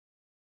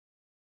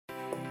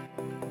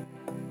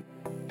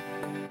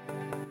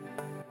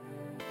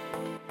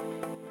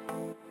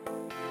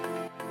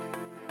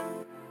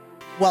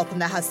Welcome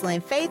to Hustle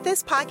and Faith.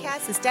 This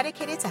podcast is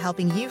dedicated to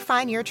helping you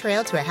find your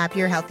trail to a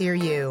happier, healthier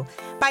you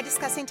by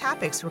discussing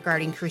topics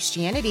regarding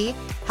Christianity,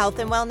 health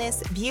and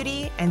wellness,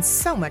 beauty, and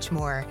so much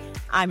more.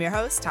 I'm your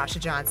host, Tasha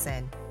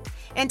Johnson.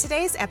 In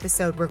today's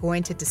episode, we're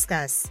going to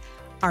discuss,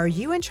 are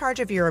you in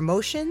charge of your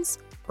emotions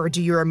or do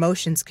your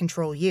emotions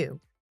control you?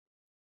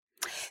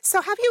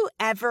 So have you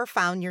ever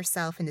found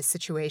yourself in a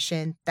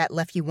situation that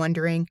left you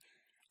wondering,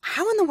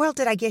 how in the world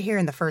did I get here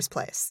in the first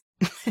place?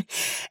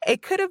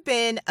 It could have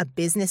been a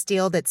business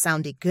deal that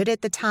sounded good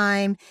at the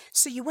time,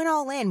 so you went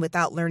all in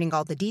without learning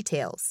all the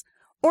details.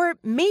 Or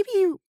maybe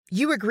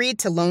you agreed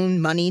to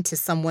loan money to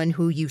someone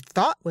who you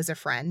thought was a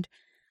friend,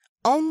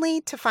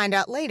 only to find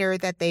out later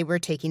that they were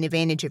taking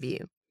advantage of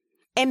you.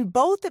 In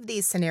both of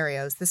these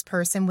scenarios, this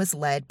person was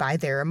led by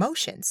their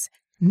emotions.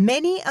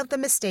 Many of the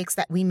mistakes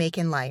that we make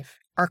in life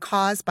are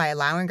caused by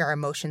allowing our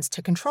emotions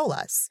to control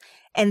us.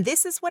 And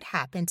this is what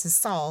happened to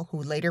Saul,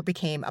 who later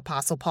became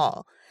Apostle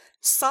Paul.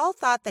 Saul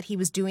thought that he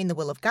was doing the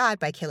will of God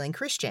by killing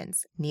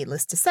Christians.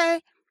 Needless to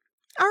say,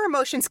 our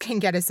emotions can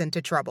get us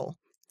into trouble.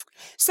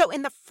 So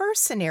in the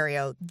first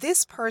scenario,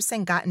 this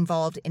person got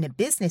involved in a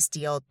business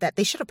deal that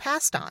they should have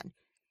passed on.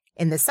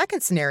 In the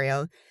second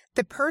scenario,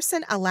 the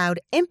person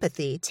allowed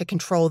empathy to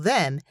control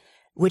them,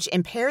 which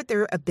impaired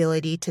their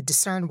ability to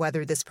discern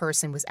whether this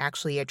person was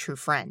actually a true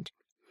friend.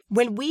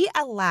 When we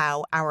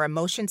allow our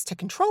emotions to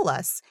control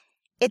us,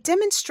 it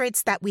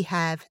demonstrates that we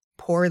have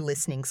poor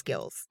listening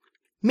skills,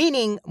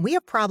 meaning we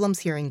have problems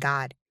hearing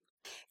God.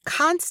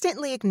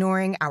 Constantly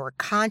ignoring our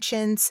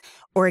conscience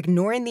or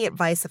ignoring the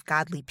advice of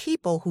godly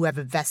people who have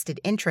a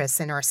vested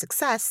interest in our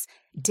success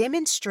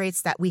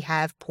demonstrates that we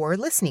have poor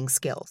listening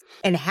skills.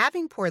 And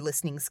having poor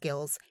listening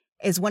skills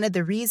is one of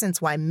the reasons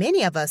why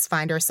many of us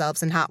find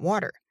ourselves in hot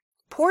water.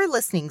 Poor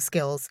listening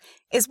skills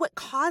is what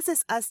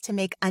causes us to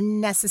make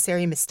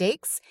unnecessary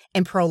mistakes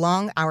and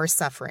prolong our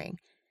suffering.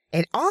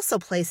 It also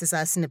places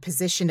us in a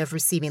position of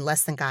receiving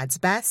less than God's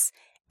best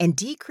and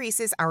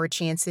decreases our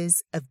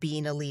chances of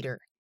being a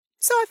leader.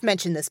 So I've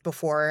mentioned this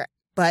before,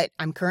 but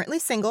I'm currently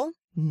single,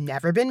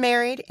 never been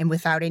married, and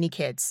without any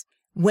kids.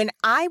 When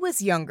I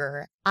was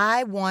younger,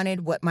 I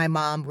wanted what my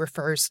mom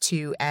refers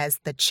to as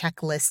the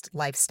checklist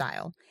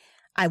lifestyle.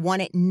 I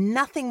wanted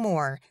nothing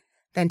more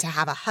than to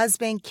have a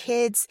husband,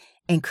 kids,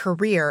 and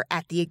career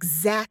at the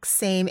exact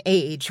same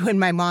age when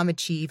my mom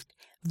achieved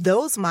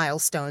those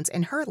milestones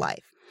in her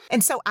life.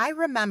 And so I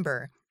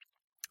remember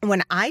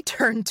when I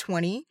turned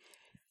 20,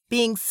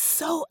 being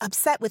so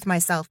upset with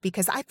myself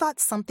because I thought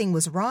something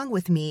was wrong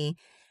with me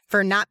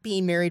for not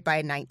being married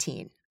by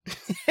 19.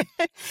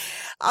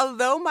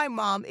 Although my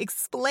mom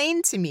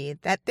explained to me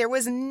that there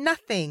was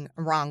nothing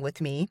wrong with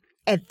me,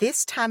 at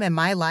this time in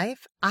my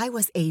life, I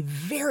was a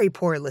very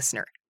poor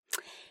listener.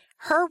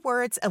 Her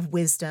words of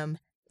wisdom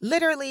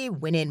literally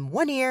went in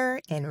one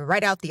ear and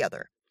right out the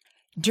other.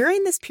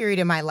 During this period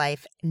in my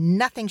life,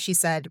 nothing she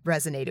said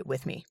resonated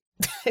with me.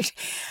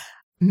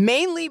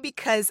 Mainly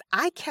because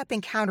I kept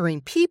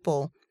encountering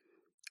people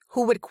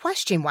who would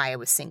question why I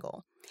was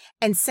single.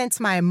 And since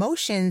my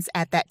emotions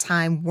at that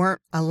time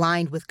weren't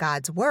aligned with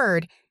God's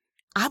word,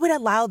 I would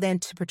allow them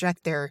to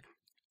project their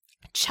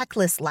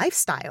checklist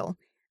lifestyle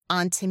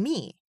onto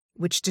me,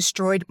 which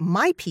destroyed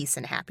my peace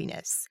and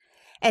happiness.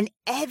 And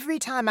every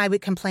time I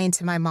would complain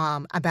to my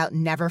mom about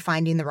never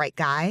finding the right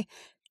guy,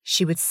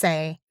 she would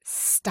say,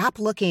 "Stop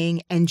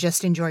looking and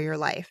just enjoy your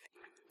life."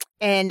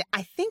 And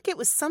I think it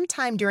was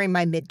sometime during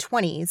my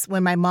mid-20s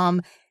when my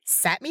mom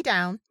sat me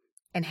down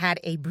and had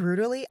a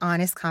brutally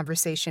honest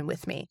conversation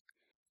with me.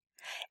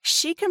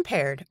 She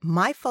compared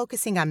my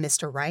focusing on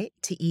Mr. Right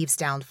to Eve's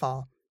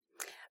downfall.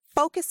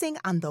 Focusing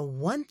on the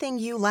one thing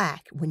you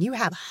lack when you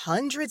have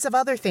hundreds of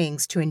other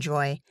things to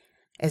enjoy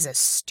is a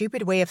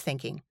stupid way of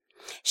thinking.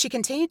 She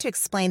continued to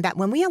explain that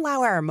when we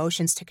allow our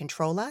emotions to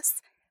control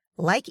us,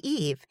 like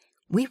Eve,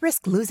 we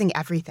risk losing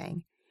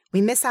everything. We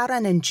miss out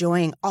on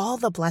enjoying all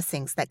the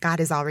blessings that God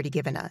has already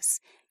given us.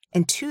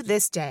 And to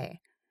this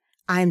day,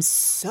 I'm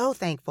so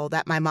thankful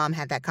that my mom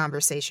had that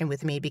conversation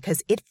with me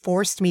because it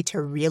forced me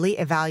to really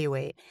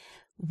evaluate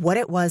what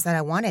it was that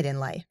I wanted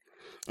in life.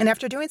 And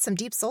after doing some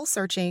deep soul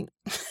searching,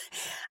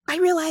 I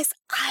realized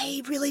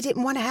I really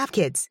didn't want to have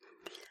kids.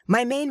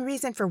 My main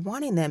reason for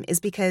wanting them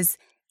is because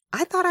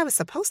I thought I was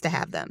supposed to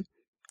have them.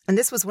 And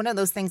this was one of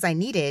those things I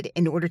needed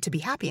in order to be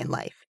happy in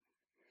life.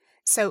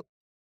 So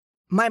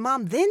my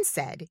mom then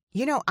said,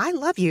 I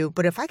love you,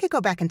 but if I could go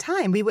back in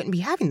time, we wouldn't be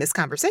having this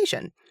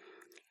conversation.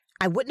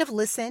 I wouldn't have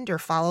listened or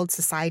followed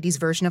society's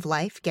version of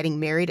life, getting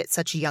married at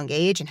such a young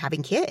age and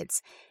having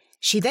kids.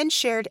 She then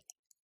shared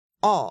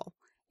all,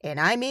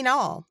 and I mean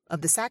all, of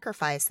the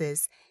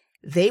sacrifices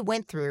they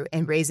went through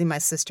in raising my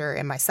sister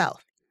and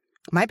myself.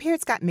 My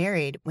parents got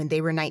married when they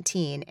were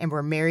 19 and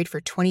were married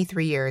for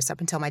 23 years up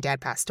until my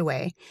dad passed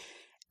away.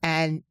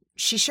 And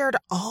she shared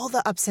all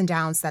the ups and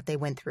downs that they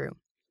went through.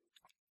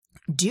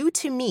 Due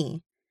to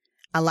me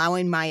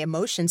allowing my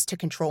emotions to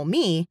control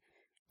me,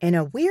 in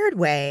a weird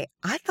way,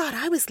 I thought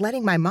I was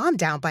letting my mom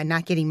down by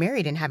not getting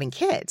married and having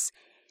kids.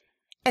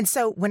 And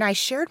so when I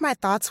shared my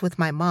thoughts with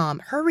my mom,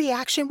 her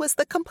reaction was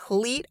the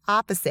complete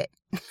opposite.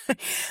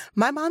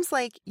 My mom's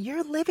like,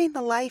 you're living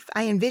the life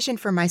I envisioned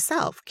for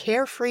myself,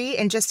 carefree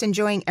and just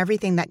enjoying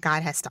everything that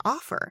God has to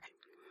offer.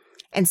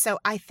 And so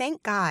I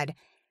thank God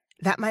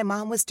that my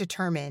mom was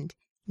determined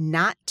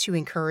not to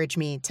encourage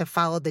me to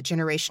follow the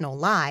generational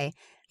lie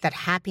that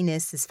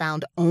happiness is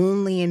found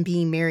only in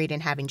being married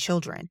and having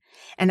children.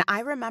 And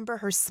I remember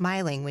her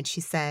smiling when she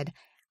said,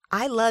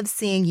 I love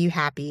seeing you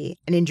happy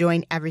and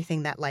enjoying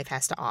everything that life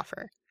has to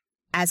offer.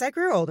 As I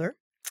grew older,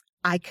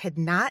 I could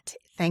not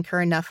thank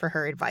her enough for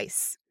her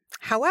advice.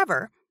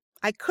 However,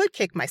 I could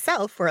kick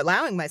myself for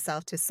allowing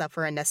myself to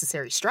suffer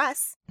unnecessary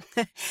stress.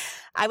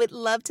 I would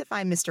love to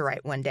find Mr.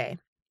 Right one day.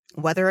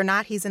 Whether or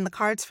not he's in the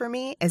cards for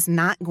me is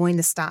not going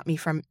to stop me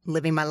from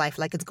living my life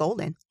like it's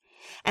golden.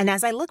 And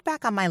as I look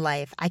back on my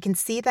life, I can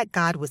see that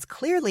God was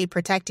clearly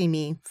protecting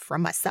me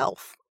from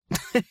myself.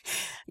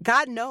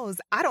 God knows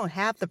I don't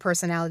have the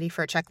personality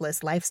for a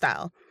checklist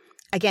lifestyle.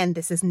 Again,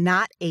 this is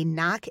not a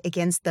knock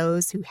against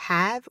those who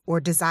have or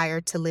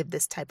desire to live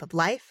this type of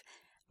life.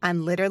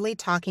 I'm literally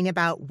talking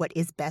about what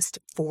is best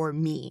for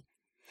me.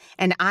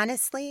 And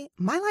honestly,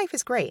 my life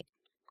is great,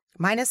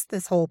 minus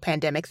this whole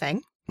pandemic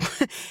thing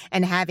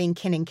and having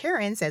Ken and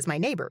Karens as my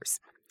neighbors.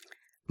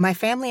 My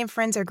family and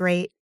friends are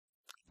great.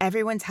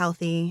 Everyone's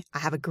healthy. I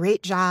have a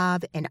great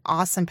job and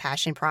awesome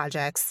passion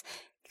projects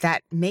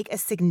that make a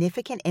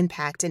significant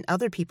impact in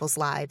other people's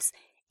lives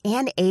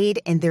and aid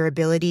in their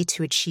ability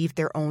to achieve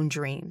their own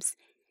dreams.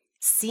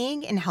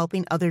 Seeing and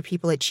helping other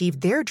people achieve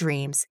their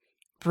dreams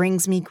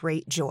brings me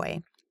great joy.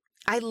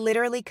 I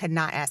literally could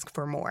not ask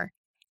for more.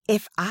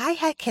 If I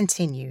had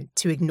continued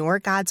to ignore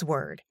God's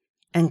word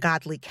and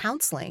godly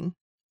counseling,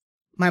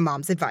 my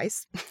mom's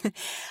advice,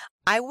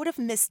 I would have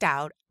missed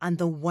out on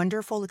the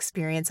wonderful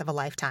experience of a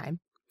lifetime.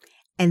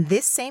 And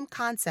this same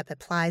concept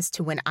applies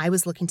to when I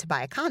was looking to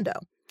buy a condo.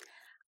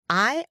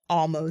 I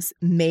almost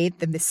made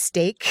the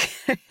mistake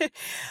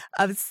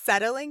of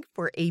settling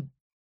for a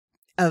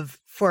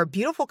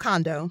beautiful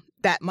condo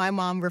that my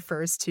mom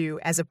refers to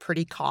as a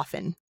pretty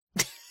coffin.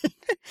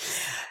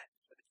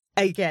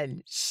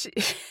 Again,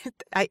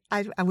 I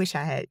wish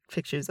I had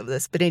pictures of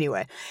this, but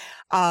anyway,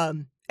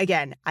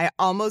 again, I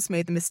almost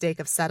made the mistake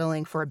of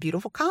settling for a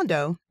beautiful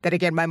condo that,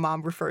 again, my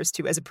mom refers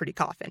to as a pretty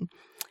coffin.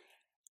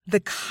 The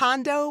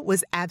condo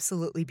was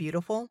absolutely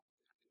beautiful,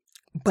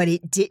 but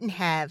it didn't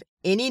have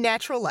any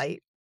natural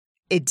light.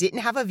 It didn't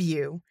have a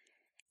view,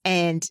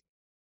 and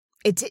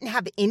it didn't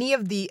have any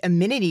of the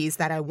amenities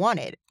that I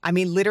wanted. I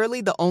mean,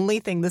 literally the only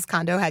thing this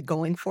condo had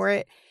going for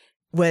it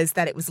was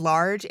that it was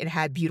large, it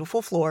had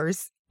beautiful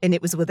floors, and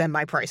it was within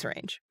my price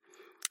range.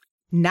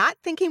 Not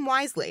thinking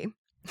wisely,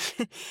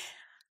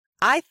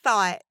 I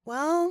thought,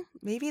 well,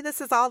 maybe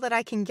this is all that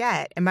I can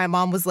get. And my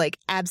mom was like,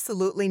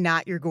 absolutely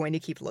not. You're going to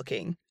keep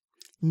looking.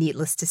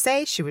 Needless to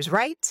say, she was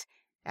right,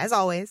 as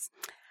always.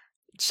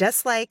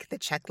 Just like the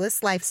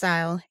checklist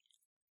lifestyle,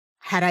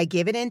 had I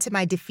given in to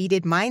my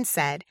defeated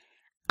mindset,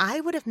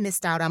 I would have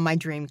missed out on my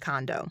dream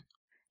condo.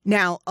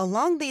 Now,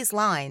 along these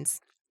lines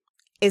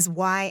is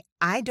why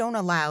I don't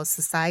allow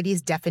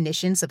society's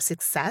definitions of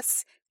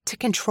success to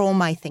control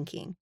my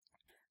thinking.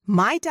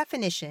 My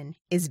definition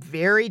is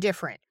very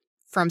different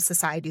from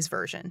society's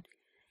version.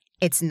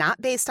 It's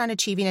not based on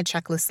achieving a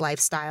checklist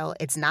lifestyle.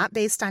 It's not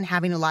based on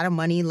having a lot of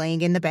money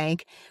laying in the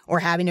bank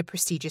or having a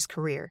prestigious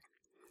career.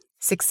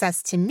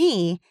 Success to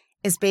me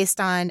is based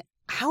on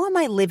how am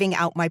I living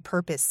out my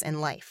purpose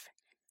in life?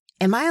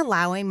 Am I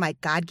allowing my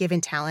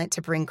God-given talent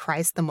to bring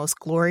Christ the most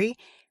glory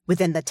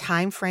within the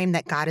time frame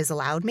that God has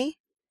allowed me?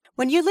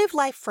 When you live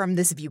life from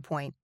this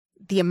viewpoint,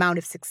 the amount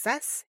of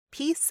success,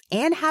 peace,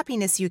 and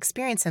happiness you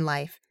experience in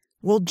life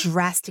will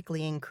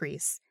drastically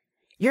increase.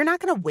 You're not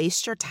going to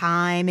waste your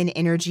time and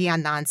energy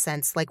on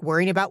nonsense like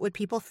worrying about what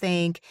people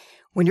think,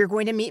 when you're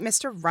going to meet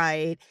Mr.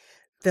 Right.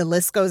 The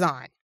list goes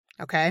on,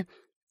 okay?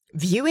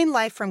 Viewing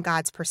life from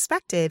God's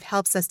perspective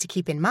helps us to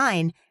keep in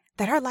mind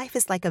that our life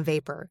is like a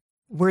vapor.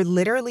 We're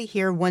literally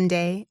here one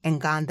day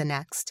and gone the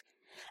next.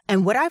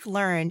 And what I've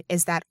learned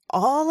is that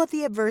all of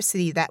the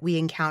adversity that we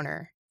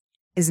encounter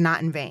is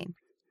not in vain.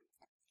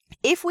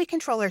 If we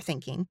control our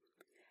thinking,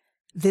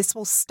 this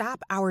will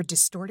stop our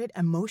distorted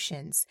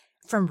emotions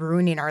from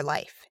ruining our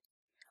life,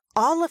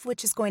 all of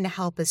which is going to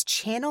help us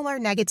channel our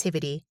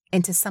negativity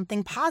into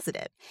something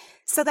positive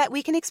so that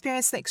we can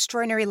experience the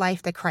extraordinary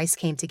life that Christ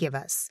came to give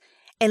us.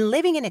 And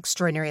living an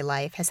extraordinary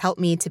life has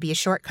helped me to be a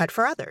shortcut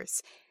for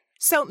others.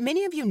 So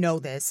many of you know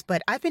this,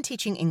 but I've been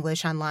teaching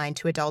English online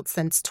to adults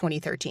since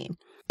 2013.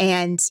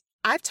 And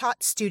I've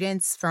taught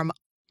students from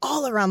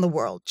all around the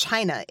world,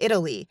 China,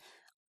 Italy,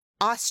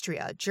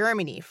 Austria,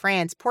 Germany,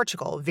 France,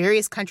 Portugal,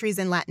 various countries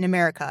in Latin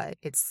America.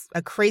 It's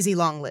a crazy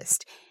long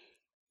list.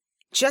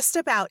 Just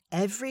about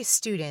every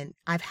student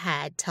I've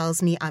had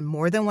tells me on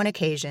more than one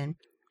occasion,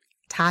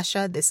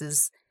 Tasha, this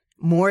is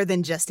more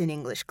than just an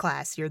English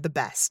class. You're the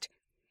best.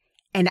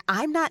 And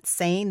I'm not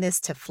saying this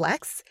to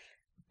flex,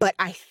 but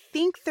I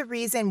think the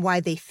reason why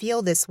they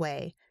feel this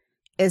way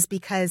is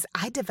because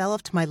I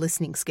developed my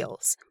listening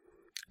skills.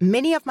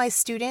 Many of my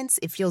students,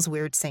 it feels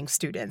weird saying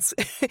students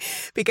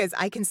because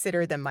I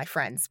consider them my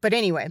friends. But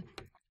anyway,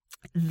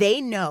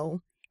 they know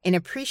and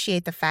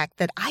appreciate the fact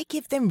that I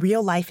give them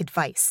real life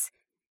advice.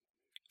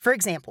 For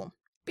example,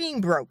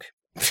 being broke.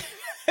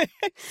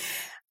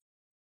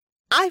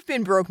 I've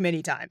been broke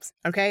many times,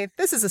 okay?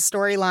 This is a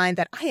storyline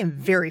that I am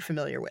very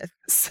familiar with.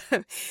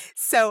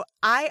 So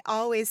I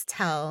always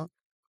tell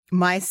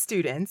my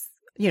students,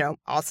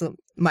 also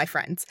my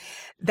friends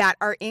that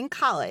are in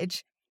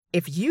college,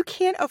 if you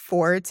can't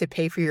afford to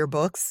pay for your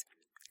books,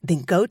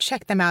 then go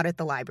check them out at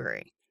the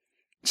library.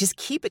 Just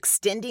keep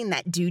extending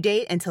that due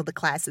date until the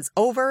class is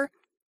over,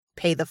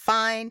 pay the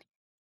fine,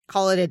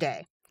 call it a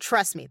day.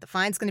 Trust me, the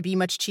fine's going to be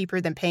much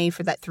cheaper than paying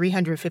for that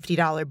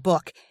 $350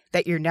 book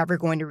that you're never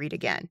going to read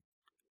again.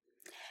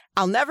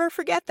 I'll never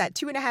forget that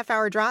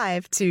 2.5-hour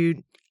drive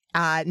to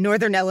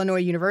Northern Illinois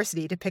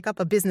University to pick up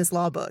a business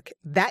law book.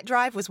 That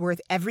drive was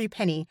worth every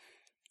penny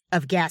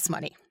of gas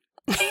money.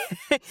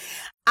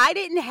 I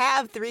didn't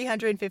have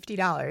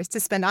 $350 to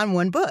spend on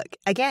one book.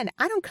 Again,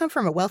 I don't come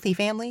from a wealthy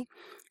family,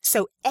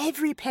 so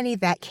every penny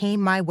that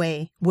came my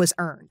way was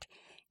earned.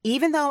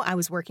 Even though I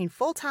was working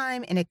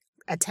full-time and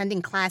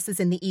attending classes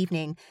in the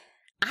evening,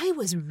 I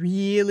was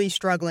really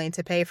struggling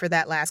to pay for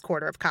that last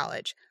quarter of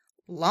college.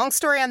 Long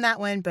story on that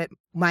one, but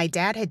my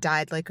dad had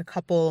died like a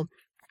couple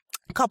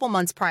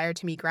months prior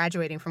to me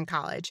graduating from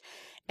college.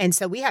 And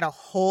so we had a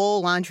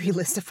whole laundry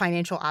list of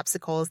financial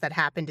obstacles that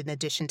happened in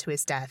addition to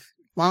his death.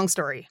 Long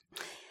story.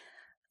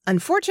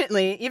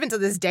 Unfortunately, even to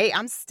this day,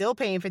 I'm still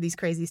paying for these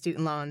crazy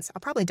student loans. I'll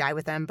probably die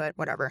with them, but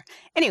whatever.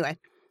 Anyway,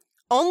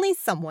 only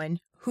someone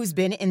who's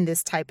been in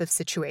this type of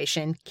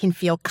situation can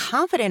feel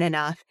confident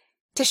enough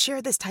to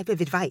share this type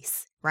of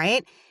advice,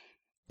 right?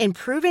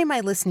 Improving my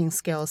listening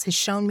skills has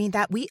shown me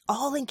that we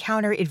all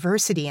encounter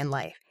adversity in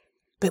life,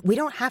 but we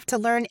don't have to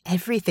learn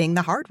everything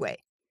the hard way.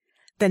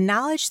 The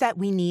knowledge that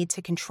we need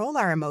to control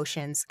our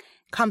emotions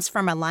comes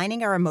from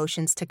aligning our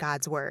emotions to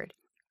God's word.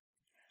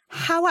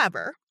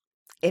 However,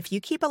 if you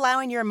keep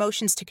allowing your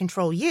emotions to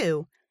control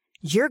you,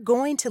 you're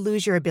going to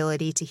lose your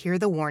ability to hear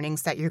the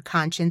warnings that your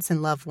conscience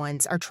and loved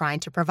ones are trying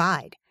to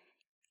provide.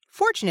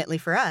 Fortunately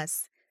for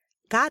us,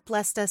 God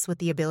blessed us with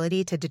the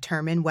ability to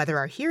determine whether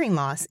our hearing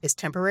loss is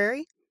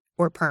temporary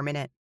or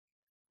permanent.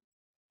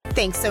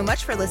 Thanks so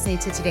much for listening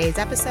to today's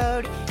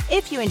episode.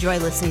 If you enjoy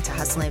listening to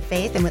Hustle and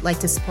Faith and would like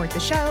to support the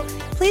show,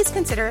 please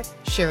consider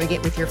sharing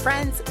it with your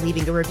friends,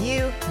 leaving a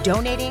review,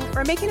 donating,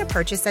 or making a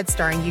purchase at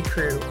Starring You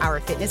Crew, our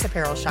fitness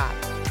apparel shop.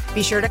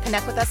 Be sure to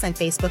connect with us on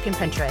Facebook and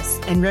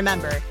Pinterest. And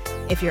remember,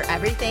 if you're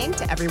everything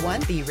to everyone,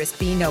 but you risk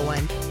being no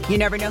one, you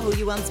never know who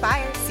you will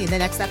inspire. See you in the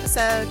next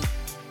episode.